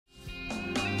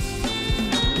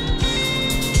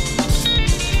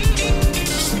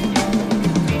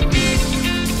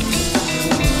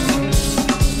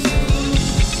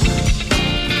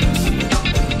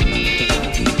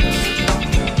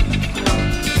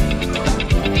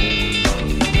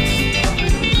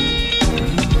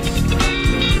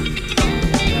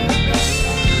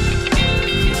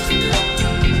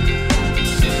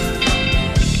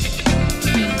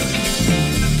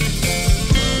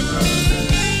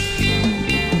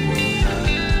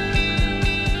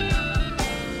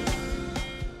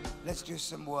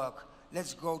work.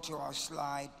 Let's go to our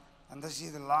slide. And this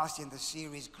is the last in the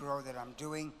series, Grow, that I'm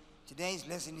doing. Today's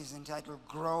lesson is entitled,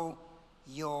 Grow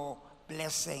Your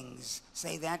Blessings.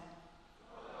 Say that.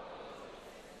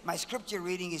 My scripture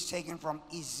reading is taken from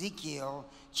Ezekiel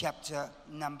chapter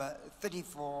number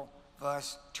 34,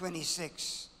 verse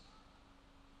 26.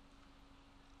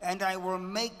 And I will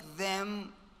make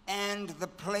them and the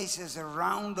places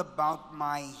around about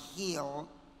my hill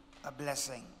a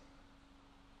blessing.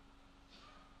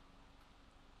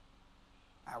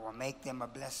 I will make them a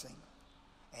blessing,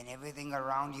 and everything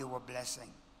around you a blessing.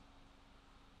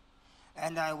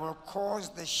 And I will cause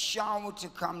the shower to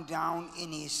come down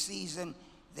in his season.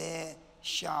 There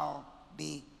shall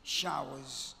be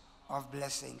showers of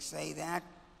blessing. Say that.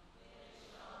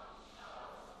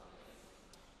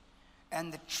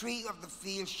 And the tree of the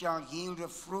field shall yield a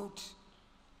fruit,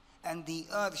 and the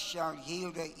earth shall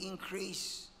yield an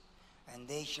increase, and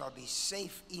they shall be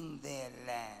safe in their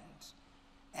land,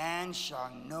 and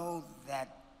shall know that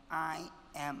I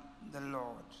am the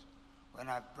Lord, when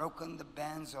I've broken the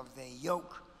bands of their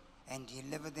yoke and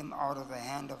delivered them out of the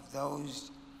hand of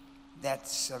those that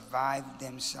survived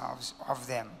themselves of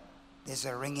them. There's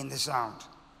a ring in the sound.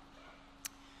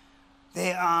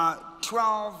 There are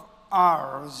 12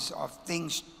 R's of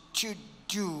things to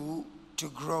do to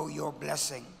grow your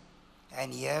blessing.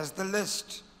 And here's the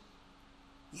list.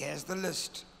 Here's the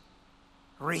list.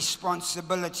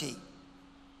 Responsibility.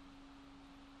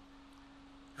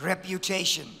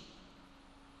 Reputation.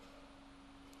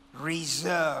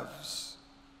 Reserves.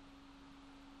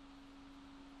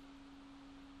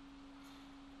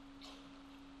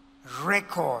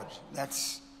 Record.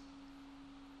 That's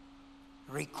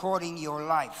recording your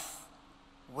life.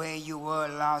 Where you were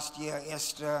last year,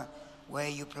 Esther, where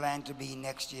you plan to be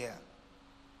next year.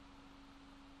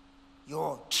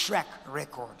 Your track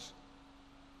record.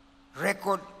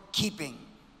 Record keeping.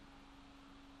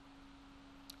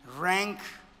 Rank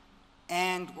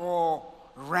and or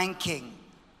ranking.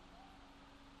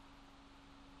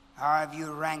 How have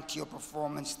you ranked your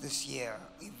performance this year?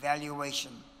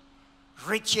 Evaluation.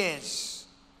 Riches.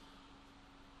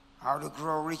 How to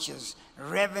grow riches.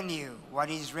 Revenue. What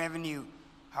is revenue?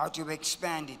 How to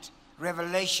expand it.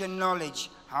 Revelation knowledge,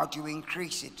 how to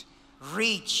increase it.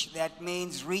 Reach, that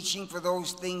means reaching for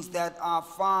those things that are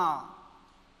far.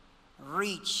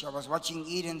 Reach, I was watching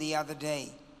Eden the other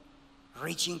day,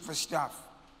 reaching for stuff.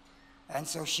 And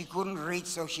so she couldn't reach,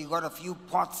 so she got a few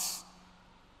pots.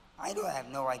 I have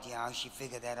no idea how she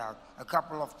figured that out. A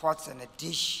couple of pots and a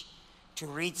dish to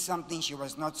reach something she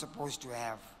was not supposed to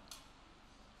have.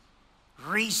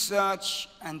 Research,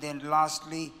 and then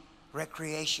lastly,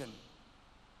 recreation.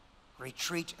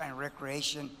 Retreat and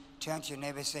recreation. Turn to your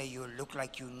neighbor and say, you look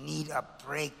like you need a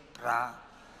break, brah.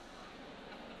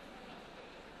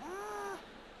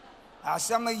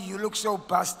 Some of you look so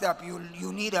bust up,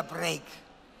 you need a break.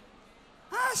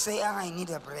 Say, I need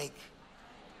a break.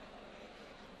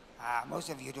 Most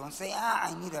of you don't say,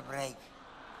 I need a break.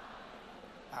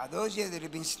 Those of you that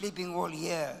have been sleeping all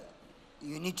year,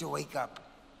 you need to wake up.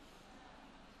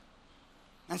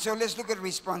 And so let's look at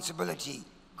responsibility.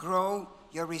 Grow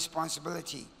your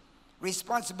responsibility.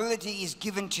 Responsibility is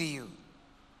given to you.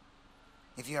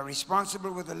 If you are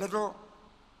responsible with a little,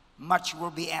 much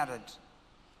will be added.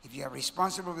 If you are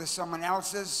responsible with someone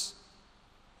else's,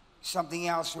 something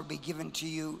else will be given to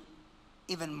you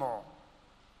even more.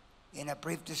 In a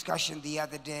brief discussion the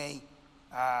other day,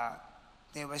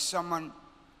 there was someone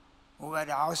who had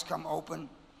a house come open,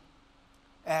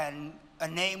 and a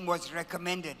name was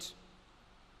recommended.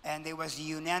 And there was a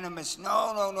unanimous,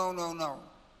 no.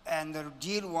 And the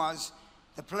deal was,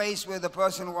 the place where the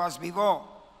person was before,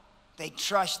 they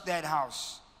trashed that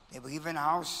house. They were given a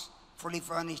house, fully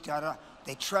furnished,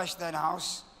 they trashed that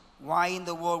house. Why in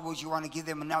the world would you want to give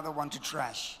them another one to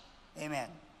trash? Amen.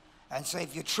 And so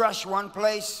if you trash one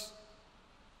place,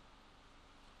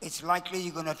 it's likely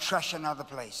you're going to trash another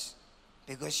place,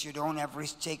 because you don't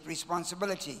take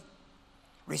responsibility.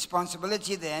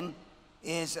 Responsibility then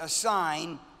is a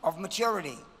sign of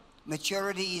maturity.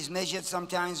 Maturity is measured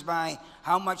sometimes by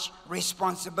how much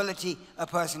responsibility a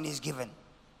person is given.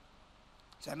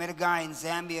 So I met a guy in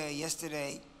Zambia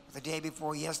yesterday, the day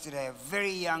before yesterday, a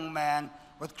very young man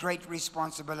with great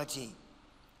responsibility,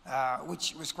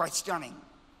 which was quite stunning,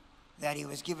 that he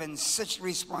was given such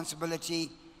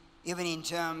responsibility even in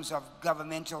terms of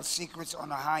governmental secrets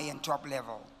on a high and top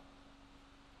level.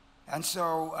 And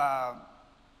so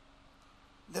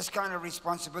this kind of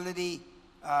responsibility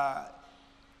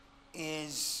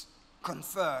is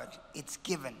conferred, it's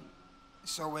given.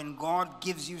 So when God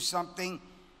gives you something,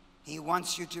 he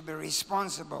wants you to be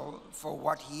responsible for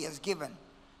what he has given.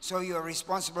 so you are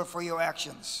responsible for your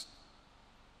actions.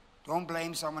 Don't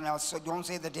blame someone else. So don't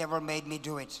say the devil made me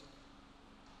do it.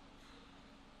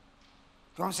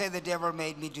 Don't say the devil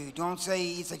made me do it. Don't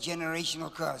say it's a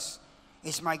generational curse.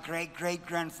 It's my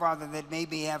great-great-grandfather that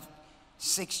maybe have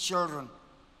 6 children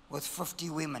with 50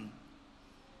 women.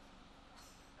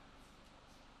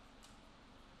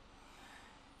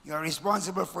 You are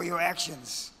responsible for your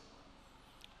actions.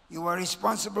 You are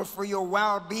responsible for your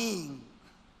well-being.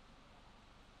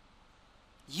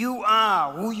 You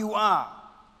are who you are.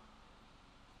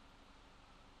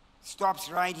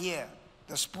 Stops right here.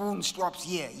 The spoon stops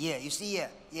here. Yeah, you see here?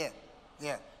 Yeah.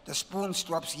 The spoon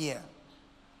stops here.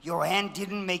 Your hand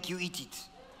didn't make you eat it.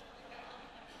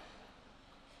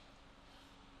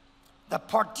 The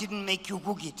pot didn't make you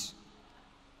cook it.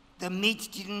 The meat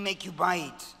didn't make you buy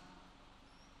it.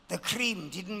 The cream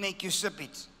didn't make you sip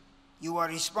it. You are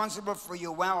responsible for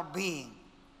your well-being.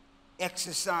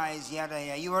 Exercise, yada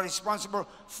yada. You are responsible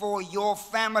for your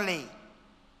family.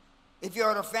 If you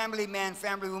are a family man,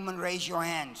 family woman, raise your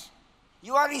hand.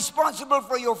 You are responsible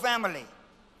for your family.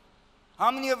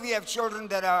 How many of you have children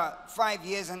that are 5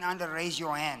 years and under? Raise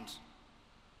your hand.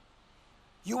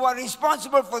 You are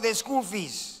responsible for their school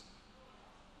fees.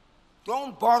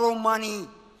 Don't borrow money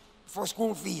for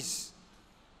school fees.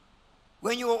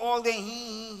 When you are all there,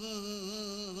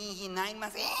 9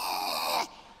 months,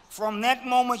 from that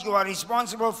moment you are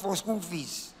responsible for school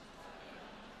fees.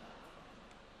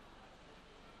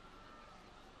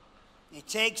 It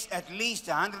takes at least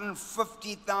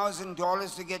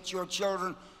 $150,000 to get your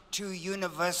children to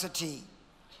university,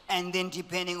 and then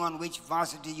depending on which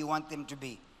varsity you want them to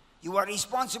be. You are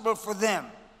responsible for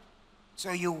them.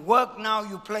 So you work now,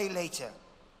 you play later.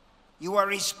 You are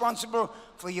responsible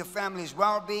for your family's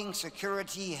well-being,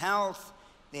 security, health,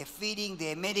 their feeding,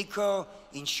 their medical,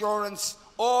 insurance,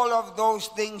 all of those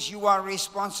things. You are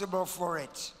responsible for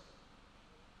it.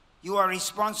 You are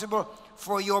responsible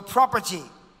for your property.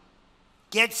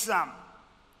 Get some.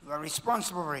 You are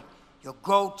responsible for it. Your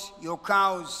goat, your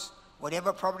cows,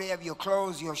 whatever property you have, your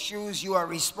clothes, your shoes, you are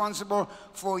responsible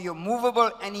for your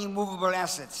movable and immovable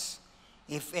assets.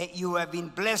 If you have been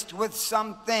blessed with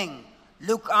something,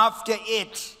 look after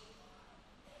it.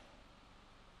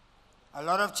 A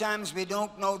lot of times we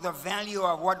don't know the value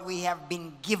of what we have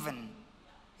been given.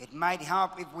 It might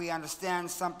help if we understand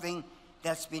something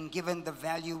that's been given the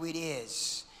value it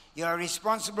is. You are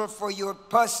responsible for your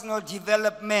personal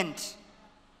development.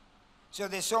 So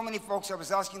there's so many folks. I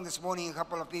was asking this morning a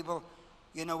couple of people,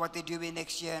 you know, what they're doing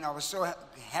next year, and I was so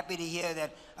happy to hear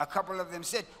that a couple of them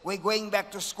said, we're going back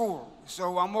to school.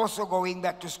 So I'm also going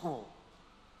back to school.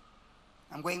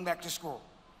 I'm going back to school.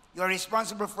 You're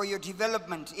responsible for your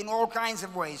development in all kinds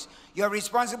of ways. You're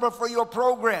responsible for your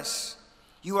progress.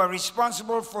 You are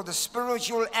responsible for the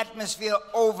spiritual atmosphere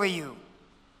over you.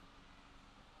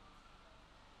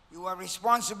 You are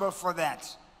responsible for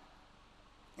that.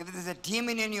 If there's a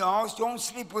demon in your house, don't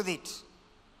sleep with it.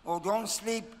 Or don't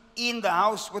sleep in the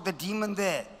house with the demon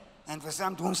there. And for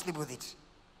some, don't sleep with it.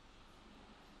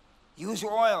 Use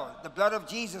oil, the blood of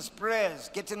Jesus, prayers.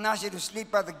 Get Tanasha to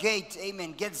sleep by the gate.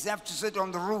 Amen. Get Zeph to sit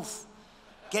on the roof.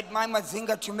 Get my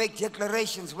Mazinga to make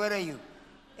declarations. Where are you?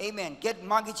 Amen. Get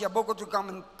Magi Chaboko to come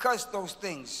and curse those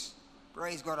things.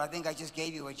 Praise God. I think I just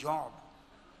gave you a job.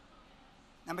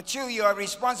 Number 2, you are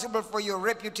responsible for your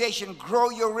reputation. Grow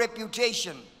your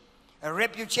reputation. A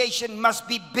reputation must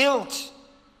be built.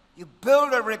 You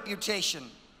build a reputation.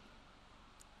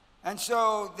 And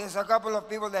so there's a couple of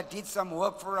people that did some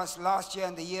work for us last year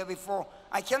and the year before.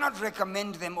 I cannot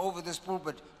recommend them over this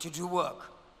pulpit to do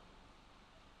work,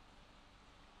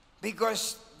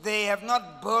 because they have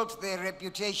not built their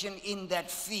reputation in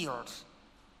that field.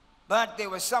 But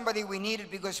there was somebody we needed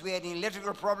because we had an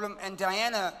electrical problem, and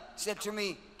Diana said to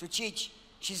me, to Cheech,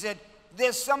 she said,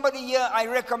 there's somebody here, I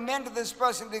recommend this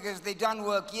person because they done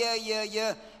work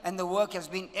year, and the work has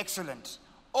been excellent.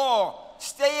 Or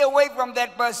stay away from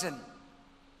that person.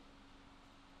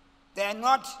 They're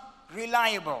not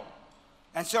reliable.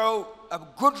 And so a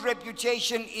good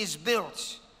reputation is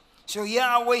built. So here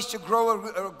are ways to grow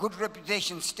a good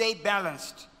reputation. Stay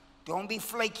balanced. Don't be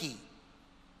flaky.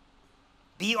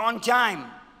 Be on time.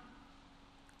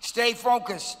 Stay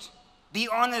focused. Be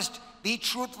honest. Be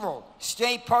truthful.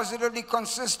 Stay positively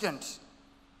consistent.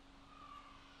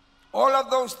 All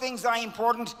of those things are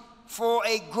important for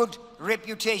a good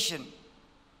reputation.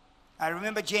 I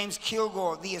remember James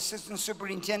Kilgore, the assistant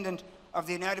superintendent of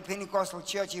the United Pentecostal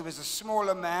Church. He was a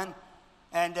smaller man,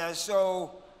 and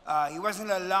so he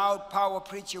wasn't a loud power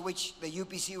preacher, which the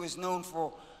UPC was known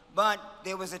for, but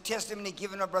there was a testimony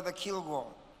given of Brother Kilgore.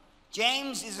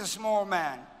 James is a small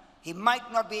man. He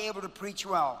might not be able to preach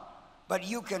well, but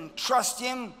you can trust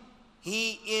him.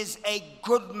 He is a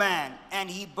good man, and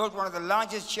he built one of the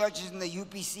largest churches in the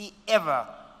UPC ever,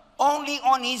 only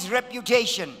on his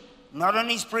reputation, not on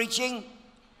his preaching,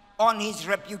 on his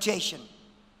reputation.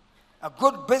 A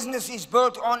good business is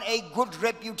built on a good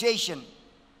reputation.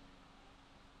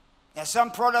 There are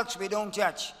some products we don't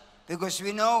touch because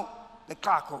we know the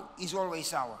kako is always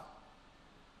sour.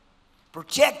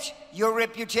 Protect your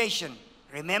reputation.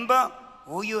 Remember,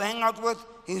 who you hang out with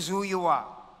is who you are.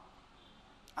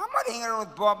 I'm not hanging out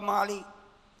with Bob Marley.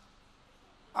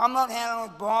 I'm not hanging out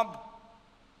with Bob.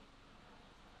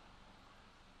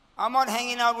 I'm not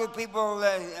hanging out with people,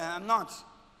 I'm not.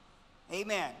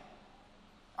 Amen.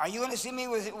 Are you going to see me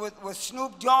with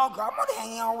Snoop Dogg? I'm not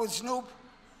hanging out with Snoop.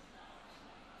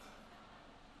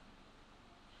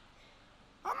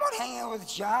 I'm not hanging out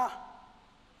with Ja.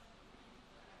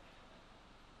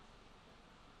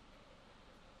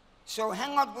 So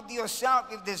hang out with yourself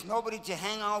if there's nobody to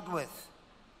hang out with.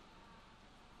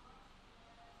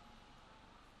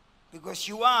 Because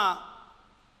you are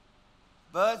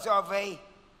birds of a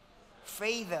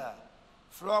feather,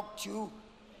 flock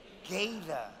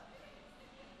together.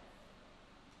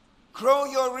 Grow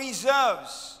your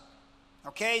reserves.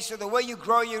 Okay, so the way you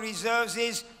grow your reserves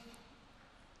is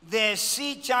there's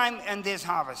seed time and there's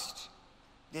harvest.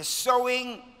 There's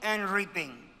sowing and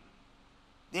reaping.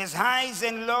 There's highs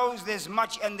and lows, there's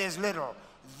much and there's little.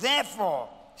 Therefore,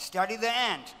 study the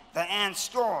ant. The ant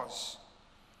stores.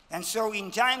 And so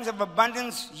in times of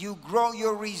abundance, you grow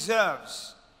your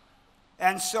reserves.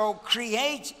 And so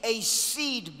create a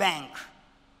seed bank.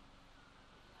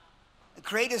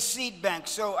 Create a seed bank.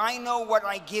 So I know what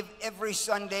I give every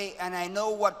Sunday, and I know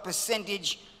what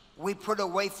percentage we put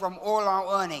away from all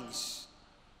our earnings.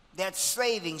 That's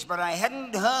savings, but I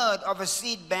hadn't heard of a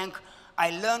seed bank. I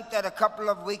learned that a couple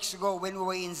of weeks ago when we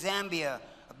were in Zambia.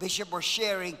 A bishop was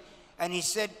sharing, and he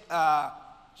said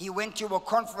he went to a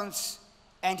conference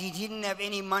and he didn't have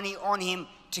any money on him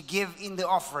to give in the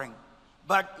offering.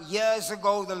 But years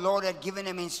ago, the Lord had given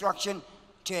him instruction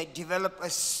to develop a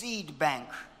seed bank.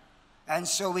 And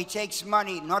so he takes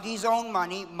money, not his own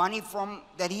money, money from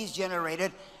that he's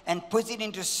generated, and puts it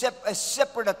into a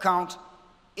separate account,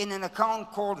 in an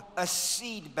account called a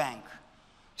seed bank.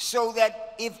 So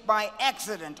that if by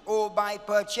accident or by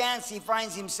perchance he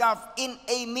finds himself in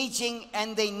a meeting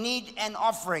and they need an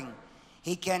offering,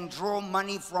 he can draw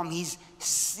money from his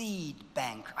seed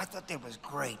bank. I thought that was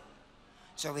great.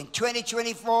 So in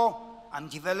 2024, I'm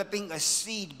developing a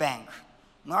seed bank.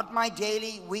 Not my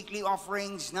daily, weekly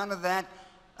offerings, none of that.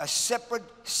 A separate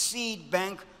seed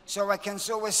bank so I can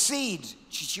sow a seed,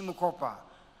 Chichimukopa.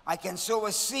 I can sow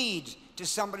a seed to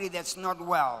somebody that's not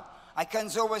well. I can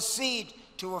sow a seed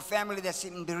to a family that's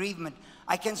in bereavement.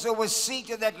 I can sow a seed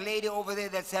to that lady over there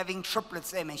that's having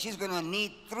triplets. Amen. She's going to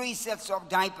need 3 sets of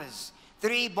diapers,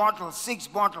 3 bottles, 6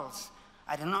 bottles.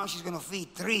 I don't know how she's going to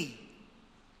feed 3.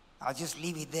 I'll just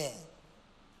leave it there.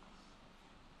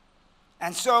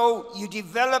 And so you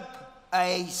develop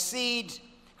a seed,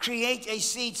 create a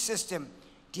seed system,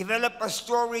 develop a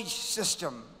storage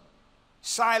system,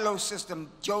 silo system.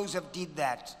 Joseph did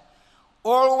that.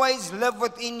 Always live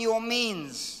within your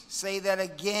means. Say that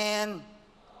again.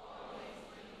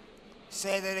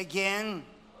 Say that again.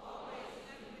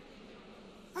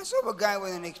 I saw a guy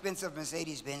with an expensive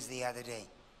Mercedes-Benz the other day.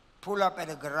 Pull up at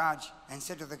a garage and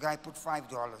said to the guy, put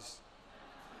 $5.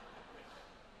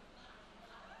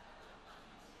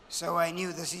 So I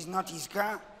knew this is not his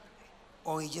car,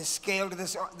 or he just scaled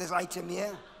this item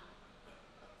here.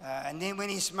 And then when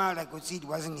he smiled, I could see it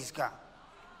wasn't his car.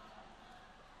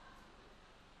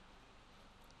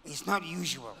 It's not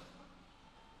usual.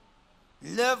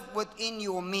 Live within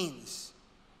your means.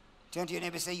 Turn to your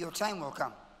neighbor and say, your time will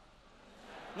come.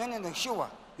 No, sure.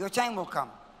 Your time will come.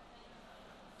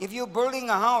 If you're building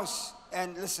a house,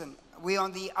 and listen, we're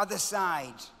on the other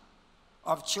side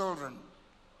of children.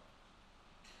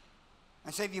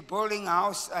 And so if you're building a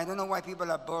house, I don't know why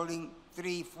people are building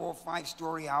 3, 4,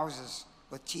 5-story houses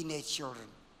with teenage children.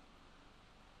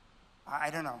 I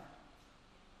don't know.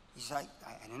 It's like,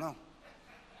 I don't know.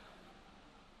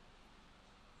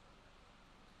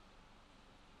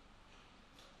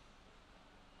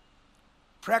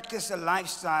 Practice a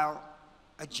lifestyle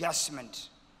adjustment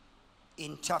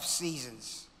in tough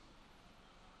seasons.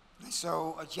 And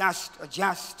so adjust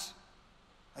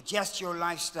your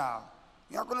lifestyle.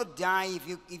 You're not going to die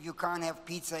if you can't have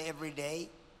pizza every day.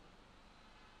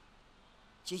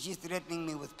 Chichi's threatening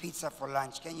me with pizza for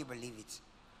lunch. Can you believe it?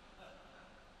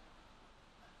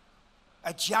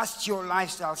 Adjust your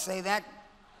lifestyle. Say that.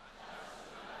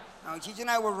 Now, Chichi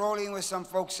and I were rolling with some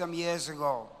folks some years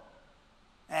ago.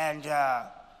 And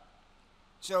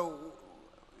so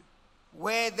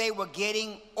where they were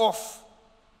getting off.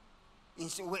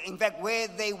 In fact, where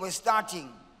they were starting,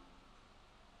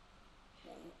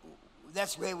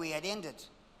 that's where we had ended.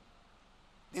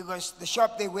 Because the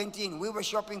shop they went in, we were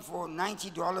shopping for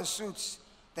 $90 suits.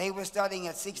 They were starting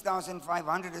at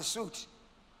 $6,500 a suit.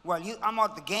 Well, I'm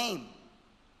out the game.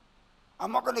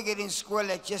 I'm not going to get in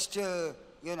squalid just to,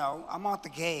 I'm out the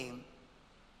game.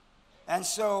 And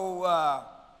so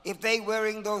if they're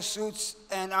wearing those suits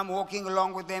and I'm walking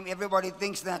along with them, everybody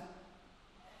thinks that.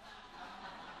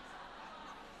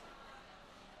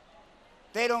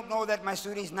 They don't know that my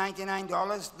suit is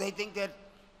 $99. They think that,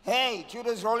 hey,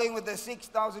 Tudor's rolling with the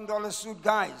 $6,000 suit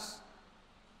guys.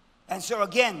 And so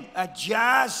again,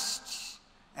 adjust.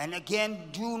 And again,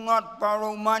 do not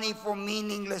borrow money for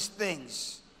meaningless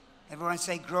things. Everyone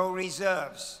say, grow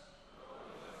reserves.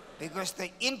 Because the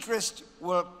interest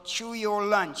will chew your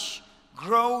lunch.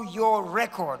 Grow your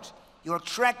record. Your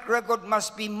track record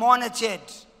must be monitored.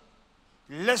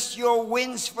 List your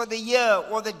wins for the year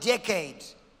or the decade.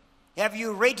 Have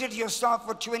you rated yourself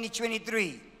for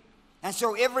 2023? And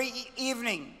so every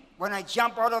evening when I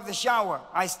jump out of the shower,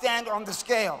 I stand on the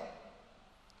scale.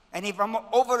 And if I'm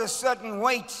over a certain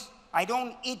weight, I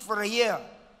don't eat for a year.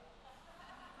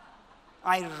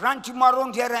 I run to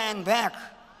Marondera and back.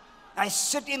 I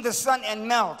sit in the sun and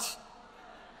melt.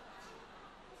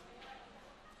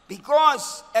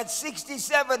 Because at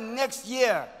 67 next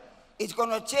year, it's going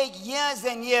to take years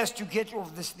and years to get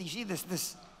off this. You see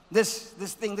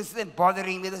this thing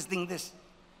bothering me,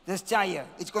 this tire.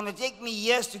 It's going to take me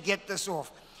years to get this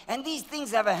off. And these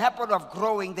things have a habit of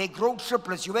growing. They grow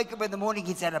triplets. You wake up in the morning,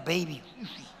 it's at a baby.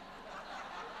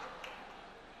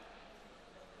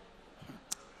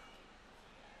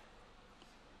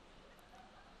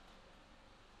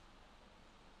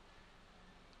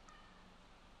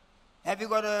 Have you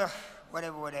got a,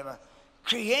 whatever.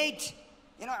 Create,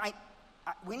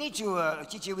 we need to,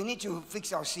 Chichi, we need to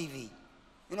fix our CV.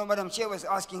 Madam Chair was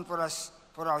asking for us,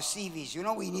 for our CVs.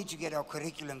 We need to get our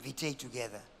curriculum vitae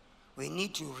together. We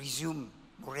need to resume.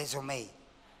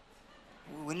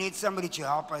 We need somebody to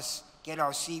help us get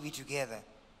our CV together.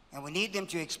 And we need them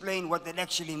to explain what that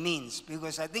actually means.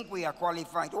 Because I think we are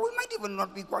qualified, or we might even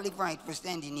not be qualified for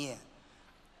standing here.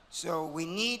 So we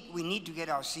need to get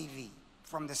our CV.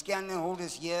 From the Scanlon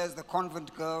holders years, the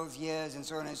convent girls years, and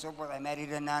so on and so forth. I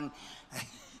married a nun.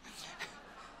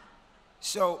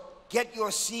 So get your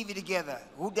CV together.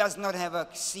 Who does not have a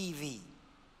CV?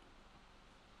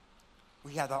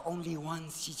 We are the only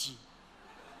ones, Chichi.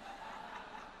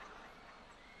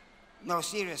 No,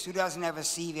 serious. Who doesn't have a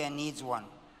CV and needs one?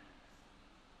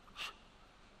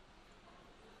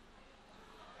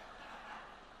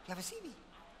 You have a CV?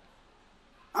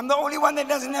 I'm the only one that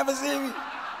doesn't have a CV.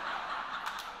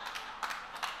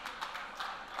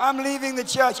 I'm leaving the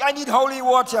church. I need holy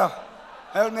water.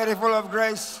 Hail Mary, full of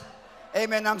grace.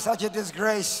 Amen. I'm such a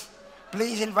disgrace.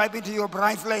 Please invite me to your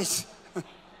bright place.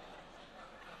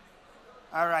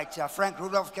 All right. Frank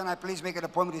Rudolph, can I please make an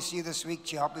appointment to see you this week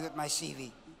to help me with my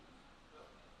CV?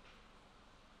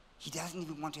 He doesn't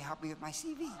even want to help me with my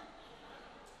CV.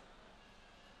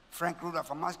 Frank Rudolph,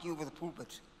 I'm asking you over the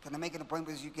pulpit. Can I make an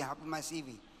appointment so you can help me with my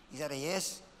CV? Is that a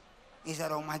yes? Is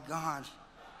that, oh my God?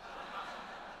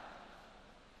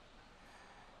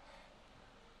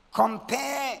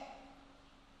 Compare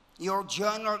your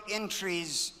journal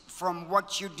entries from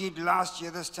what you did last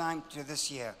year, this time, to this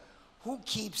year. Who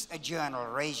keeps a journal?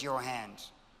 Raise your hand.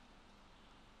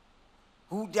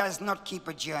 Who does not keep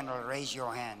a journal? Raise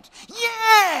your hand.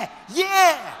 Yeah!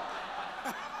 Yeah!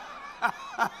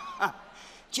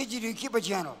 Gigi, do you keep a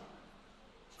journal?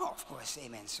 Oh, of course,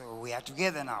 amen. So we are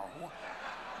together now.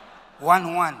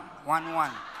 1-1.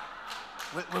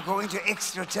 We're going to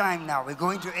extra time now. We're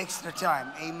going to extra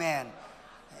time. Amen.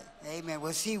 Amen.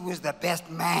 We'll see who's the best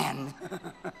man.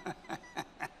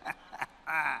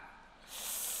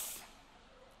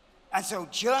 And so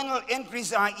journal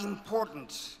entries are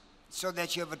important so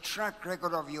that you have a track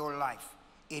record of your life.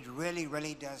 It really,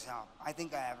 really does help. I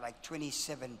think I have like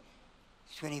 27,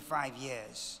 25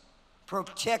 years.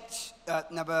 Protect,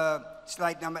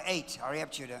 slide number 8. Hurry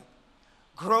up, Tudor.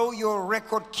 Grow your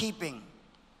record keeping.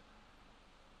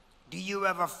 Do you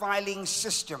have a filing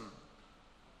system?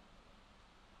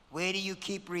 Where do you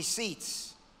keep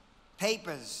receipts,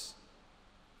 papers,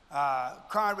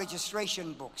 car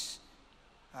registration books?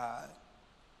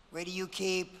 Where do you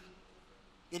keep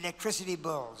electricity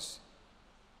bills,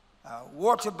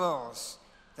 water bills?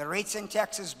 The rates and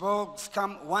taxes bills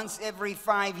come once every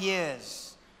 5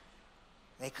 years.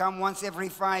 They come once every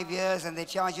 5 years and they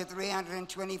charge you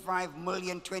 $325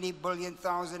 million, $20 billion.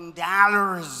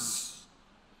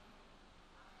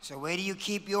 So where do you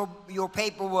keep your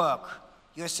paperwork,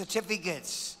 your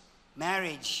certificates,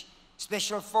 marriage,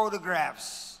 special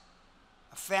photographs?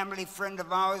 A family friend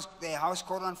of ours, their house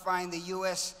caught on fire in the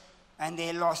US, and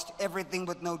they lost everything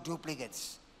with no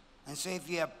duplicates. And so if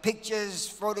you have pictures,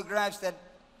 photographs that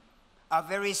are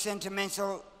very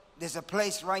sentimental, there's a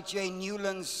place right here in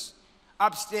Newlands.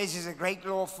 Upstairs is a great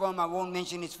law firm. I won't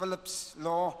mention it's Phillips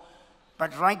Law.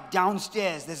 But right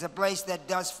downstairs, there's a place that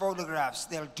does photographs.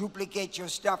 They'll duplicate your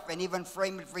stuff and even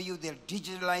frame it for you. They'll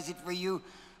digitalize it for you,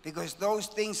 because those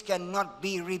things cannot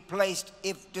be replaced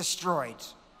if destroyed.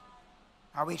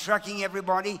 Are we tracking,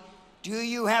 everybody? Do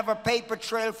you have a paper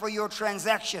trail for your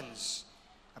transactions?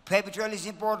 A paper trail is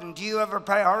important. Do you have a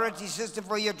priority system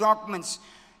for your documents?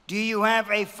 Do you have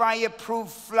a fireproof,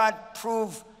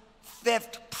 flood-proof,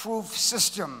 theft-proof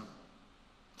system?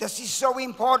 This is so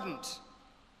important.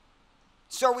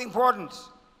 So important.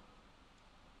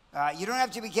 You don't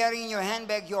have to be carrying in your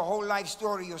handbag your whole life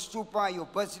story, your stupa, your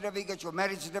birth certificate, your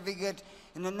marriage certificate.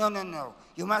 No.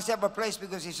 You must have a place,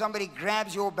 because if somebody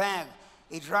grabs your bag,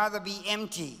 it'd rather be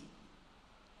empty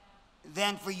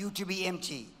than for you to be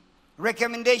empty.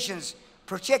 Recommendations: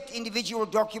 protect individual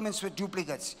documents with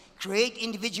duplicates. Create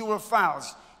individual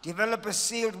files. Develop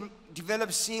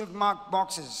sealed marked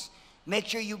boxes. Make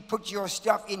sure you put your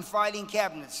stuff in filing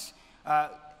cabinets.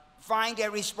 Find a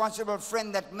responsible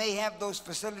friend that may have those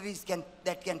facilities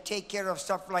that can take care of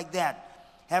stuff like that.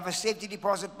 Have a safety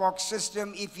deposit box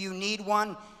system if you need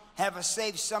one. Have a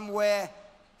safe somewhere.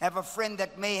 Have a friend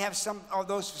that may have some of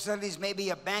those facilities,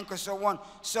 maybe a bank or so on,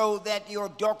 so that your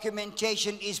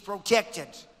documentation is protected.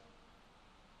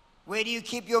 Where do you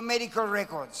keep your medical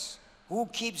records? Who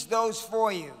keeps those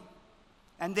for you?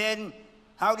 And then,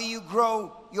 how do you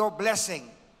grow your blessing?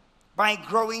 By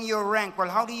growing your rank. Well,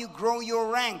 how do you grow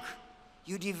your rank?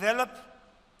 You develop.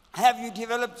 Have you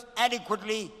developed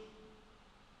adequately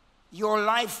your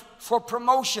life for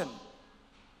promotion?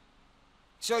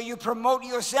 So you promote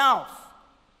yourself.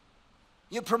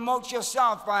 You promote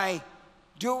yourself by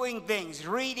doing things,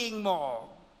 reading more,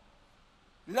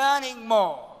 learning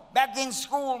more, back in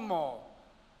school more.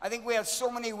 I think we had so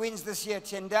many wins this year.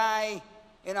 Tendai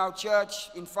in our church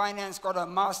in finance got a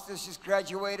master's, just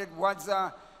graduated.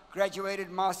 Wadza graduated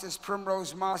master's,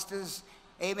 Primrose masters.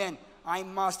 Amen.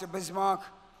 I'm Master Bismark,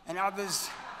 and others.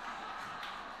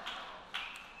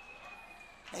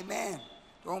 Amen.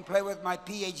 Don't play with my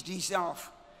PhD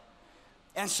self.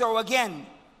 And so again,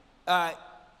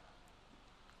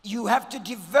 you have to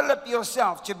develop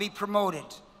yourself to be promoted,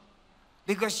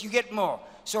 because you get more.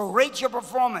 So rate your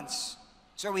performance.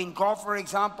 So in golf, for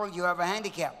example, you have a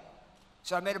handicap.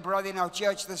 So I met a brother in our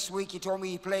church this week. He told me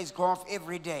he plays golf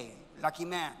every day. Lucky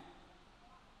man.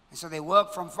 And so they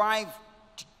work from 5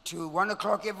 to 1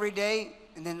 o'clock every day,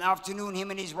 and then in the afternoon,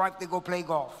 him and his wife, they go play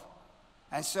golf.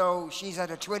 And so she's at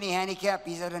a 20 handicap,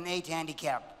 he's at an 8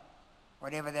 handicap,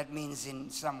 whatever that means in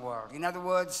some world. In other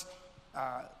words,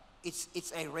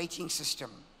 it's a rating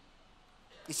system.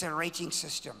 It's a rating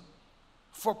system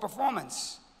for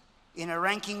performance in a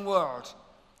ranking world.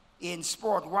 In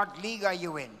sport, what league are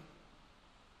you in?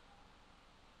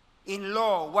 In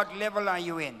law, what level are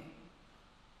you in?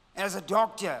 As a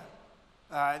doctor,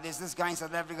 there's this guy in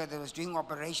South Africa that was doing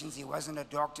operations. He wasn't a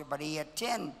doctor, but he had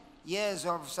 10 years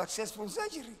of successful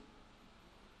surgery.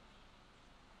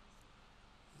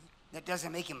 That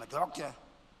doesn't make him a doctor.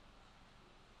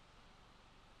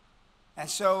 And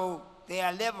so there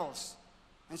are levels.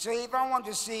 And so if I want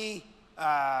to see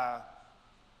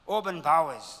Auburn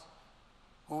Bowers,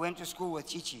 who went to school with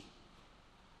Chichi,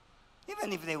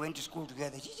 even if they went to school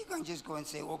together, Chichi can't just go and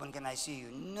say, Auburn, can I see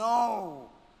you? No.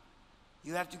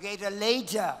 You have to get a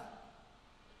later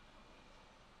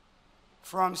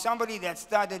from somebody that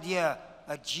started here,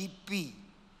 a GP,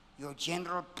 your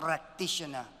general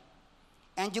practitioner.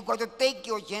 And you've got to take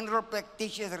your general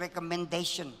practitioner's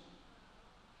recommendation.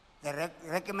 The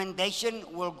recommendation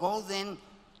will go then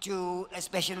to a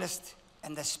specialist,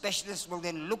 and the specialist will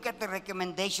then look at the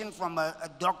recommendation from a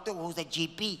doctor who's a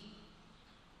GP.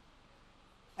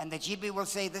 And the GP will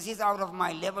say, this is out of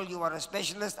my level, you are a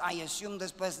specialist, I assume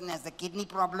this person has a kidney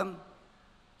problem,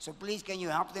 so please can you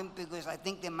help them, because I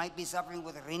think they might be suffering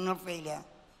with renal failure.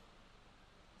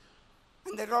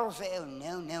 And they'll all say, oh,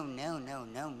 no,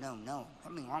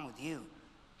 something wrong with you.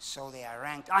 So they are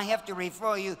ranked. I have to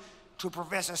refer you to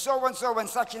Professor so-and-so and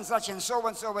such and such and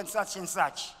so-and-so and such and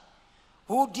such,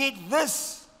 who did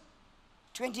this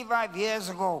 25 years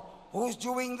ago, who's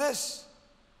doing this.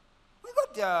 We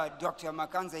got Dr.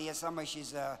 Makanza Yasama,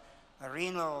 she's a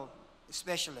renal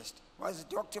specialist. Was a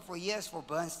doctor for years for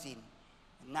Bernstein.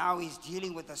 And now he's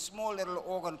dealing with a small little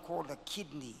organ called a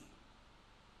kidney.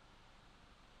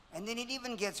 And then it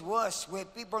even gets worse, where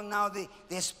people now,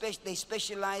 they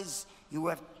specialize. You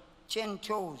have 10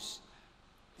 toes.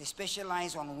 They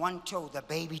specialize on one toe, the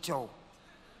baby toe.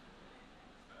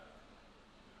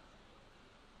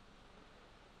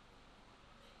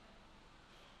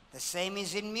 The same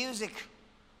is in music.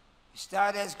 You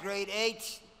start as grade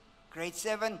 8, grade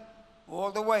 7,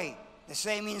 all the way. The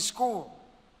same in school.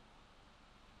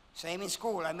 Same in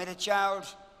school. I met a child,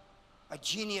 a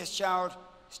genius child,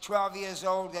 he's 12 years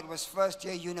old, that was first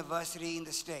year university in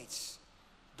the States.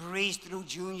 Breezed through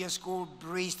junior school,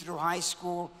 breezed through high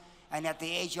school, and at the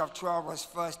age of 12 was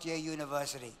first year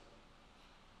university.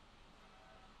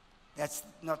 That's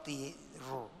not the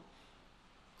rule.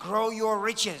 Grow your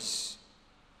riches.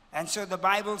 And so the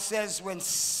Bible says when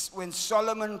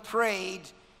Solomon prayed,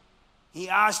 he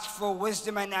asked for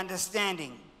wisdom and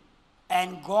understanding.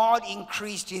 And God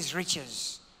increased his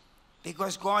riches.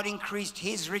 Because God increased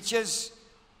his riches,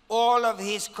 all of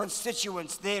his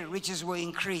constituents, their riches were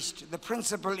increased. The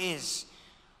principle is,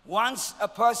 once a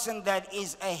person that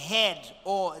is a head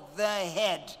or the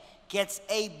head gets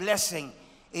a blessing,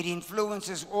 it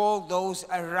influences all those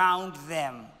around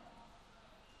them.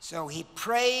 So he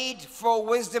prayed for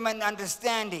wisdom and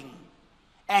understanding.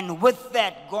 And with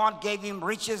that, God gave him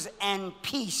riches and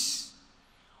peace.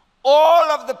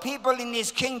 All of the people in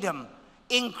his kingdom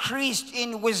increased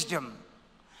in wisdom.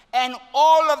 And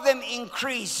all of them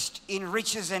increased in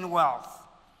riches and wealth.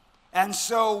 And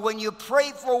so when you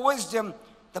pray for wisdom,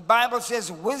 the Bible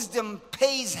says wisdom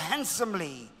pays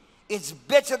handsomely. It's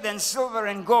better than silver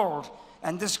and gold.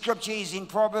 And this scripture is in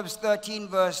Proverbs 13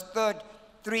 verse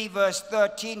 3 verse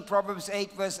 13, Proverbs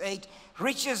 8 verse 8.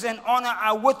 Riches and honor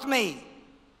are with me.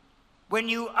 When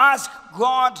you ask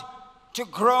God to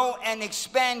grow and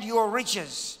expand your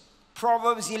riches,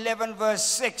 Proverbs 11 verse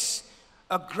 6,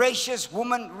 a gracious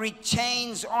woman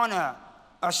retains honor,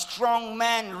 a strong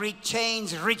man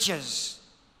retains riches.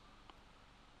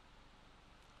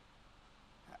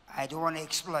 I don't want to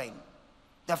explain.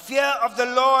 The fear of the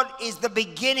Lord is the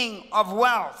beginning of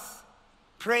wealth.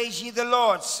 Praise ye the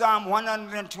Lord, Psalm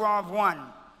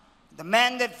 112:1. The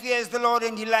man that fears the Lord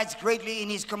and delights greatly in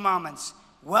his commandments,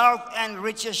 wealth and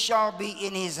riches shall be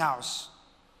in his house.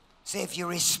 So if you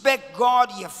respect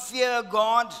God, you fear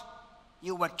God,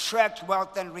 you attract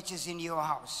wealth and riches in your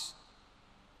house.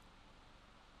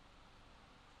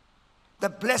 The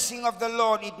blessing of the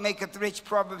Lord, it maketh rich,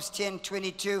 Proverbs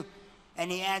 10:22,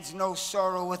 and he adds no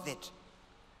sorrow with it.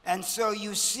 And so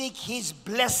you seek his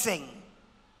blessing.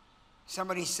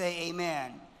 Somebody say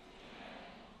amen. Amen.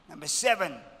 Number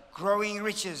 7, growing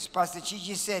riches. Pastor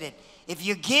Chichi said it. If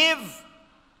you give,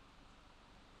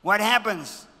 what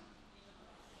happens?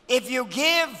 If you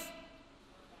give,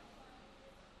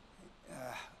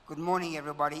 good morning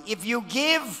everybody. If you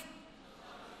give,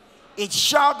 it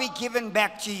shall be given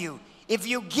back to you. If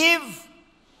you give,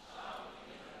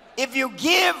 if you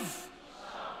give,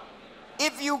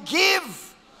 if you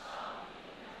give,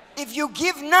 if you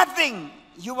give nothing,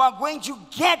 you are going to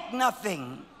get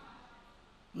nothing.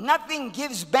 Nothing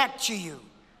gives back to you.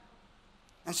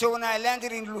 And so when I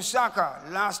landed in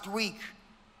Lusaka last week,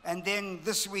 and then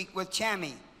this week with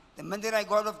Tammy, the minute I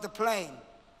got off the plane,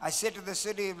 I said to the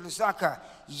city of Lusaka,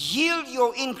 yield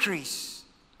your increase.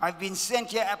 I've been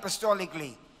sent here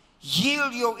apostolically.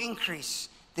 Yield your increase.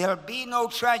 There'll be no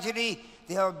tragedy.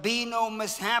 There'll be no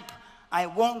mishap. I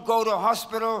won't go to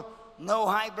hospital. No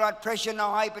high blood pressure, no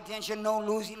hypertension, no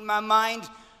losing my mind.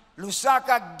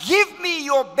 Lusaka, give me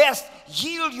your best.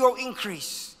 Yield your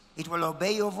increase. It will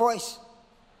obey your voice.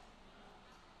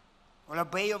 Will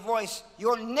obey your voice.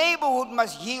 Your neighborhood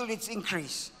must yield its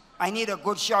increase. I need a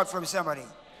good shout from somebody.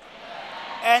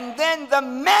 And then the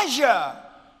measure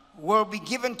will be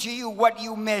given to you what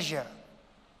you measure.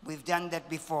 We've done that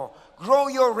before. Grow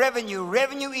your revenue.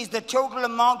 Revenue is the total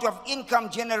amount of income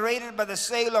generated by the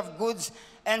sale of goods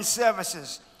and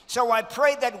services. So I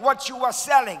pray that what you are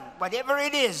selling, whatever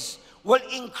it is, will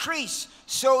increase.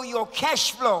 So your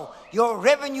cash flow, your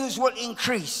revenues will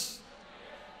increase.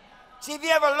 See, if you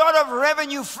have a lot of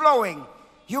revenue flowing,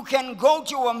 you can go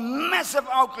to a massive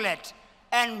outlet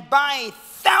and buy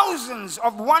thousands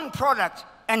of one product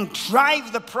and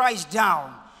drive the price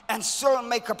down and still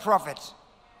make a profit.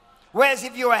 Whereas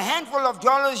if you're a handful of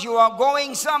dollars, you are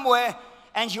going somewhere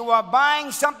and you are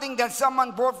buying something that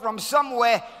someone bought from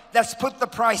somewhere that's put the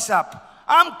price up.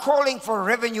 I'm calling for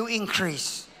revenue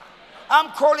increase.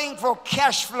 I'm calling for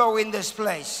cash flow in this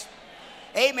place.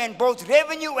 Amen. Both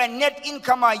revenue and net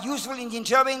income are useful in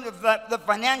determining the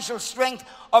financial strength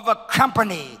of a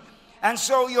company. And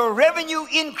so your revenue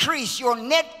increase, your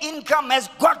net income has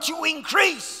got to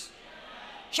increase.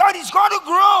 Shout, it's got to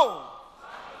grow.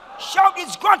 Shout,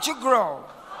 it's got to grow.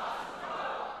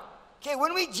 Okay,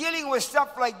 when we're dealing with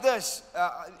stuff like this,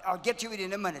 I'll get to it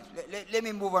in a minute. Let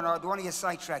me move on. I don't want to get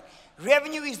sidetracked.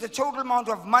 Revenue is the total amount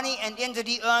of money an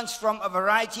entity earns from a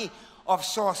variety of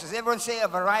sources. Everyone say a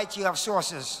variety of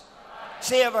sources.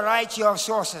 Say a variety of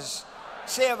sources.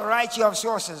 Say a variety of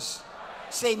sources.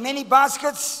 Say many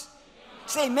baskets.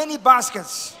 Say many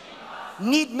baskets.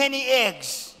 Need many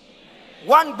eggs.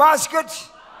 One basket,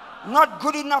 not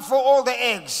good enough for all the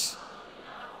eggs.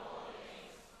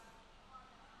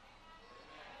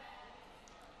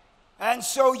 And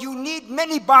so you need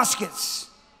many baskets.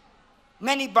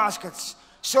 Many baskets.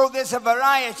 So there's a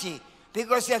variety,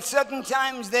 because at certain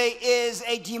times there is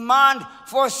a demand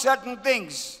for certain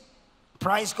things.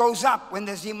 Price goes up when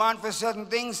there's demand for certain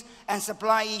things and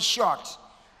supply is short.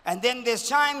 And then there's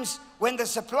times when the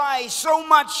supply is so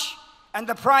much and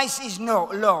the price is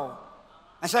low.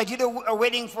 And so I did a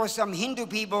wedding for some Hindu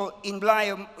people in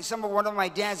Bly, one of my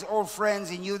dad's old friends.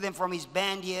 He knew them from his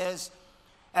band years.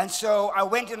 And so I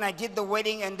went and I did the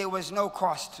wedding, and there was no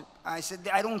cost. I said,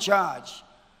 I don't charge.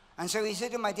 And so he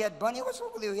said to my dad, Bunny, what's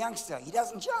wrong with your youngster? He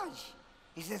doesn't charge.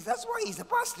 He says, that's why he's the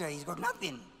pastor. He's got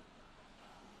nothing.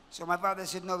 So my father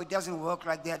said, no, it doesn't work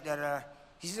like that.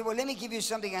 He said, well, let me give you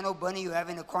something I know, Bunny, you have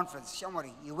in a conference.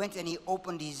 Shamari. He went and he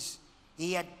opened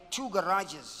he had 2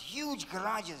 garages, huge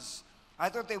garages. I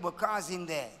thought there were cars in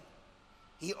there.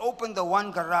 He opened the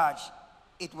one garage.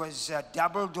 It was a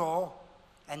double door.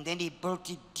 And then he built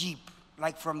it deep,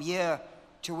 like from here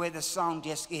to where the sound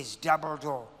desk is, double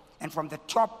door. And from the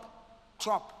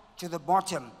top to the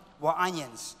bottom were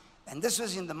onions. And this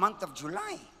was in the month of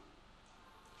July.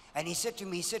 And he said to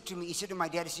my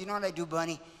dad, he said, you know what I do,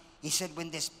 Bernie? He said,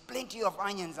 when there's plenty of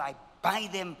onions, I buy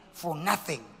them for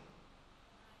nothing.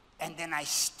 And then I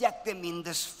stack them in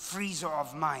this freezer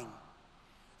of mine.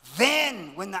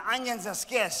 Then, when the onions are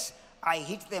scarce, I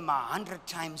hit them 100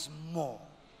 times more.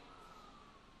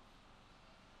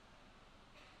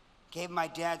 Gave my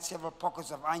dad several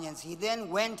pockets of onions. He then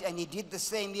went and he did the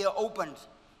same. He opened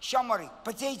shamari,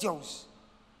 potatoes.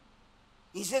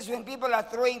 He says, when people are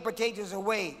throwing potatoes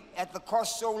away at the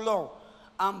cost so low,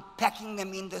 I'm packing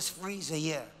them in this freezer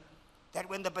here. That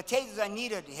when the potatoes are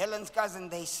needed, Helen's cousin,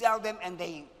 they sell them and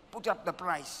they put up the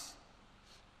price.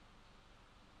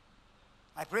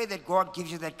 I pray that God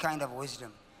gives you that kind of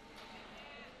wisdom.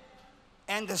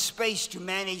 And the space to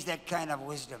manage that kind of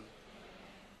wisdom.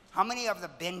 How many of the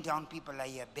bend down people are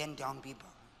here? Bend down people.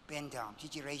 Bend down.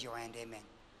 Chichi, raise your hand. Amen.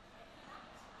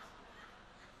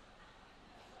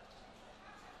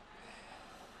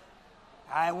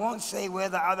 I won't say where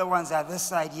the other ones are. This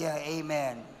side here.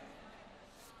 Amen.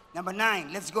 Number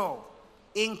 9. Let's go.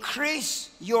 Increase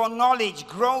your knowledge.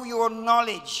 Grow your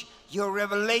knowledge. Your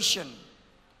revelation.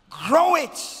 Grow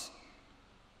it.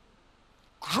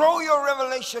 Grow your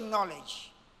revelation knowledge.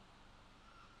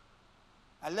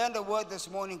 I learned a word this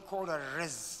morning called a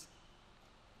riz.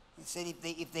 It said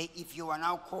if you are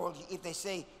now called, if they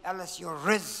say, Alice, you're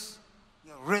riz,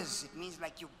 it means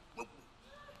like you.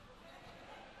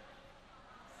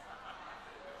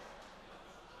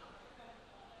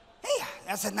 Hey,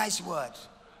 that's a nice word.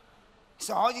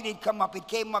 So how did it come up? It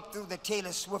came up through the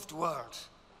Taylor Swift world.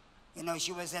 You know,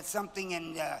 she was at something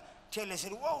and Taylor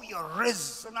said, whoa, you're riz.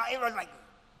 So now everyone's like,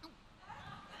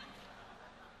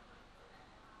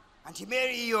 Auntie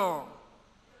Mary, you're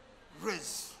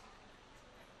riz.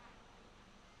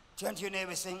 Turn to your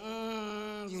neighbor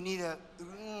saying, you need a,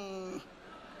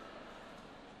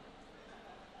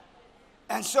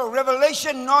 And so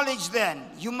revelation knowledge then,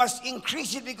 you must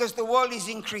increase it because the world is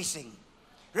increasing.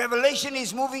 Revelation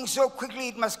is moving so quickly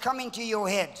it must come into your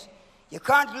head. You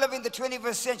can't live in the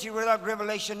 21st century without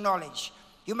revelation knowledge.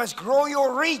 You must grow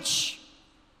your reach.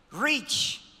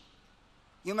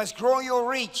 You must grow your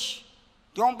reach.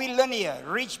 Don't be linear.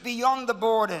 Reach beyond the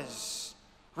borders.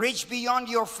 Reach beyond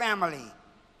your family.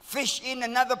 Fish in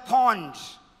another pond.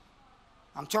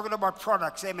 I'm talking about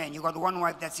products. Amen. You got one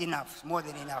wife, that's enough. It's more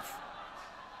than enough.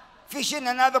 Fish in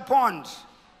another pond.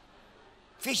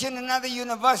 Fish in another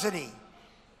university.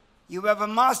 You have a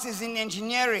master's in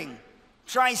engineering.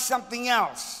 Try something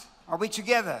else. Are we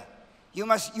together?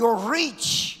 Your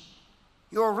reach.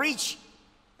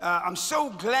 I'm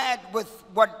so glad with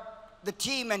what the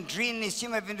team and Dreen and his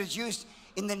team have introduced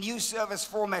in the new service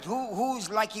format.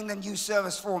 Who's liking the new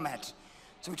service format?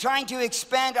 So we're trying to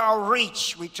expand our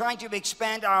reach. We're trying to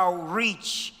expand our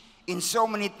reach in so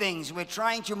many things. We're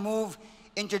trying to move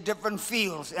into different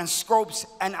fields and scopes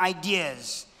and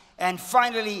ideas. And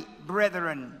finally,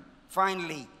 brethren,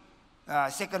 finally,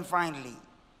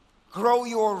 grow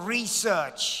your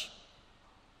research.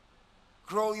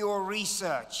 Grow your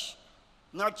research.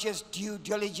 Not just due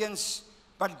diligence,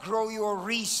 but grow your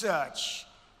research.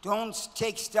 Don't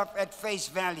take stuff at face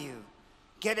value.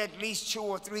 Get at least 2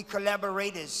 or 3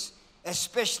 collaborators,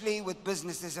 especially with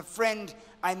business. There's a friend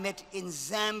I met in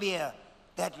Zambia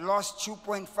that lost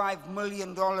 $2.5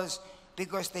 million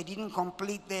because they didn't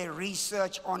complete their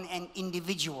research on an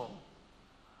individual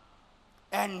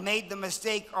and made the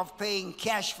mistake of paying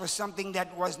cash for something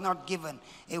that was not given.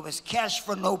 It was cash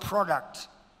for no product.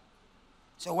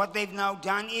 So what they've now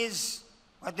done is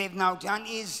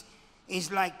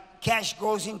like cash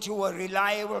goes into a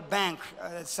reliable bank,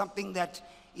 something that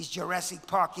is Jurassic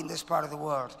Park in this part of the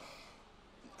world.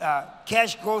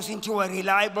 Cash goes into a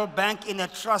reliable bank in a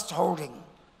trust holding.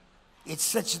 It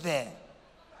sits there.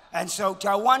 And so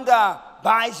Tawanda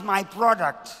buys my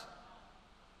product.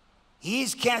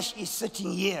 His cash is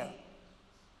sitting here.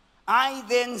 I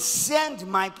then send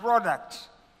my product.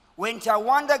 When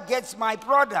Tawanda gets my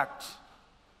product,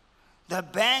 the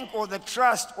bank or the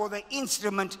trust or the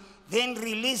instrument then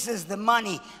releases the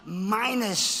money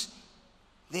minus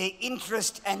their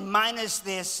interest and minus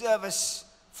their service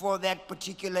for that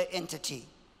particular entity.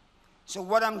 So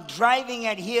what I'm driving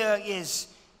at here is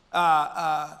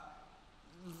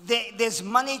there's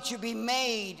money to be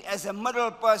made as a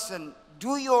middle person.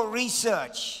 Do your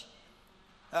research.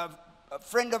 A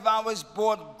friend of ours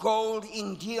bought gold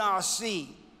in DRC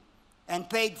and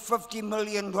paid $50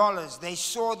 million. They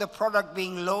saw the product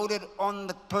being loaded on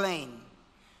the plane.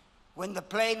 When the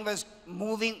plane was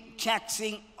moving,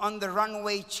 taxiing on the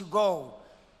runway to go,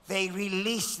 they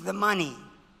released the money.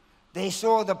 They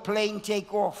saw the plane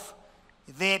take off.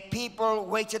 Their people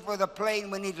waited for the plane.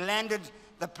 When it landed,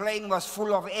 the plane was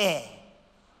full of air.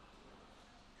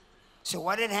 So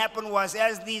what had happened was,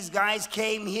 as these guys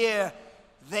came here,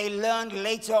 they learned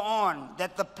later on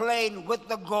that the plane with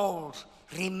the gold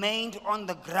remained on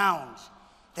the ground.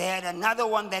 They had another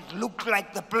one that looked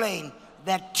like the plane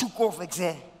that took off.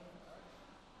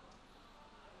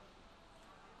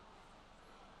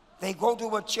 They go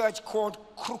to a church called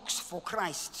Crooks for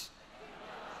Christ.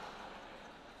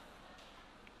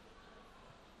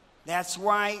 That's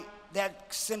why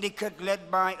that syndicate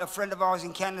led by a friend of ours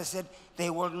in Canada said they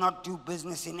will not do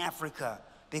business in Africa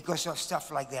because of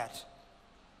stuff like that.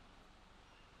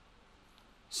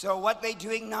 So what they're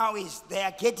doing now is they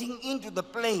are getting into the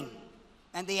plane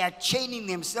and they are chaining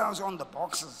themselves on the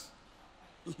boxes.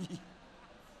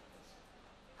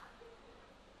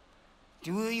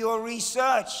 Do your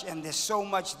research, and there's so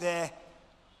much there,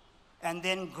 and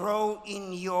then grow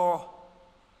in your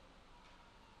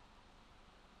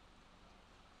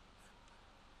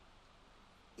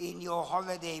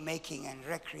holiday making and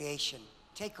recreation.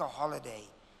 Take a holiday.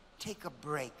 Take a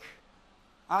break.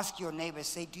 Ask your neighbor,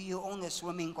 say, do you own a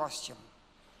swimming costume?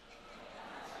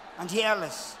 Auntie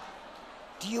Alice,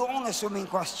 do you own a swimming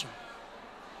costume?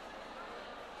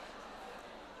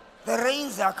 The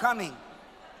rains are coming.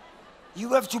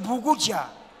 You have to bugucha.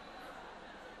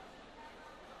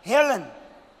 Helen,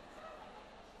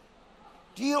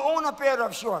 do you own a pair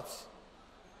of shorts?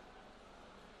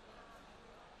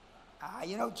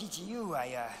 You know, Chichi,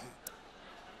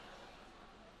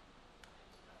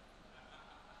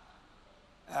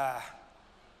 I'm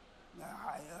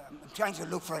trying to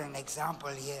look for an example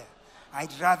here.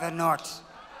 I'd rather not.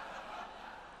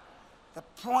 The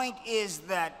point is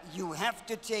that you have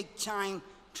to take time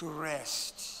to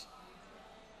rest.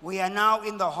 We are now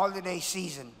in the holiday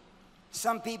season.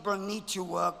 Some people need to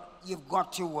work. You've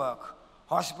got to work.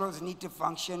 Hospitals need to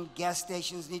function. Gas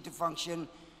stations need to function.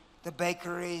 The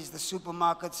bakeries, the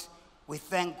supermarkets. We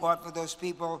thank God for those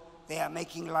people. They are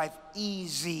making life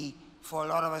easy for a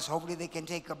lot of us. Hopefully they can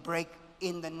take a break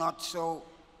in the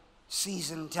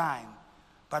not-so-season time.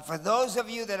 But for those of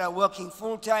you that are working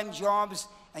full-time jobs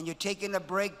and you're taking a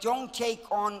break, don't take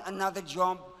on another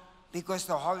job because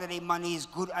the holiday money is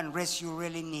good unless you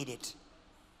really need it.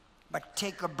 But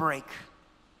take a break.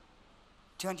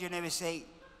 Turn to your neighbor and say,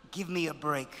 give me a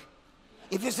break.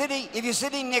 If you're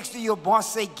sitting next to your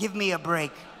boss, say, give me a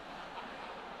break.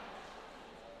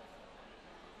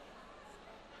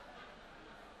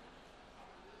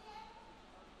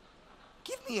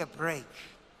 Give me a break.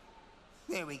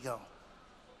 There we go.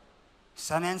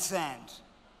 Sun and sand.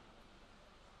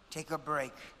 Take a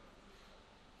break.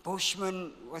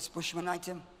 Bushman, what's Bushman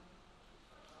item?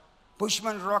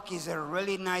 Bushman Rock is a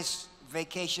really nice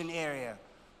vacation area.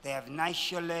 They have nice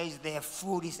chalets. Their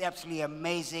food is absolutely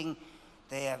amazing.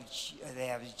 They have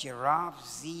giraffe,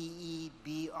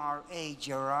 Z-E-B-R-A,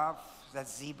 giraffe,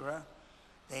 that's zebra.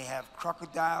 They have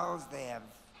crocodiles. They have,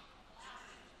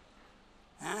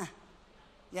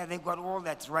 yeah, they've got all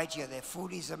that right here. Their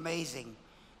food is amazing.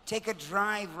 Take a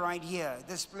drive right here.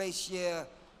 This place here,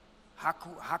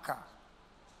 Haka.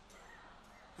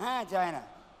 Diana?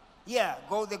 Yeah,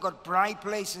 go. They got braai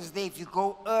places there. If you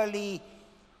go early,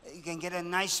 you can get a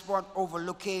nice spot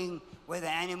overlooking where the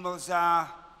animals are,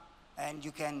 and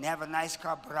you can have a nice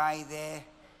cup braai there.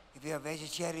 If you're a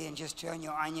vegetarian, just turn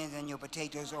your onions and your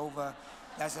potatoes over.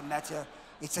 Doesn't matter.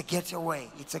 It's a getaway.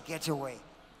 It's a getaway.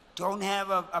 Don't have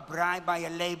a braai by a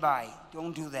lay-by.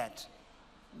 Don't do that.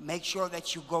 Make sure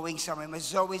that you're going somewhere.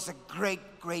 Mazoe is a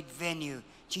great, great venue.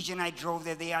 Chichi and I drove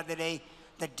there the other day.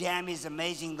 The dam is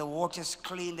amazing. The water's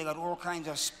clean. They got all kinds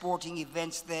of sporting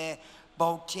events there.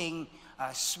 Boating,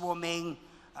 swimming,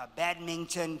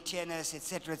 badminton, tennis,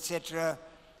 etc., etc.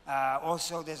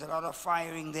 Also, there's a lot of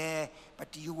firing there, but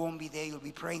you won't be there. You'll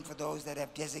be praying for those that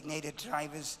have designated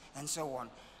drivers and so on.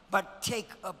 But take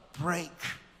a break.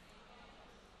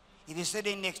 If you're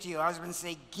sitting next to your husband,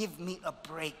 say, give me a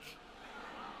break.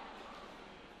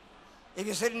 If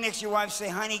you're sitting next to your wife, say,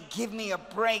 honey, give me a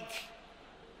break.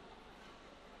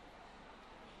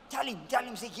 Tell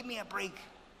him, say, give me a break.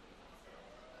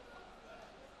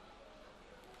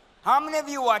 How many of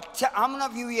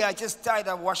you here are just tired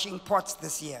of washing pots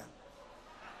this year?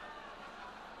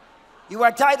 You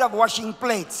are tired of washing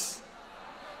plates.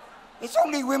 It's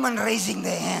only women raising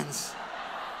their hands.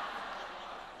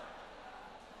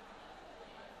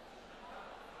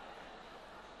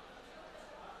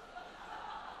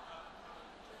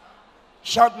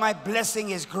 Shout, my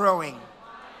blessing is growing.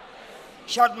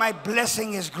 Shout, my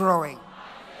blessing is growing.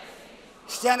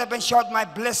 Stand up and shout, my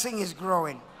blessing is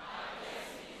growing.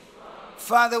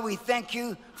 Father, we thank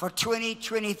you for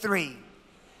 2023,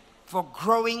 for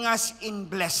growing us in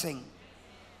blessing,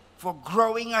 for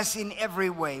growing us in every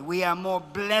way. We are more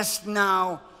blessed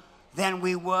now than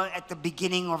we were at the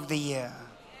beginning of the year.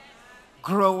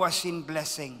 Grow us in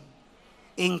blessing.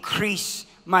 Increase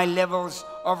my levels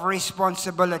of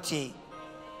responsibility.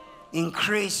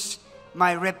 Increase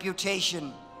my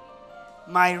reputation,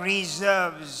 my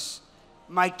reserves,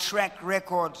 my track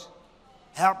record.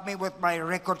 Help me with my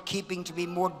record keeping to be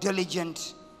more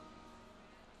diligent.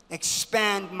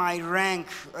 Expand my rank.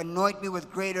 Anoint me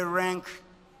with greater rank.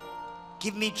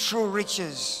 Give me true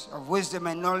riches of wisdom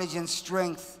and knowledge and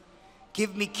strength.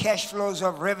 Give me cash flows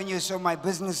of revenue so my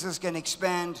businesses can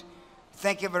expand.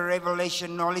 Thank you for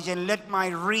revelation knowledge. And let my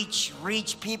reach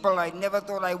people I never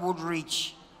thought I would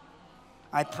reach.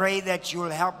 I pray that you'll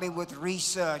help me with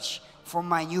research for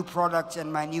my new product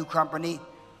and my new company.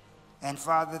 And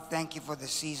Father, thank you for the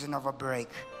season of a break.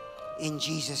 In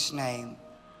Jesus' name.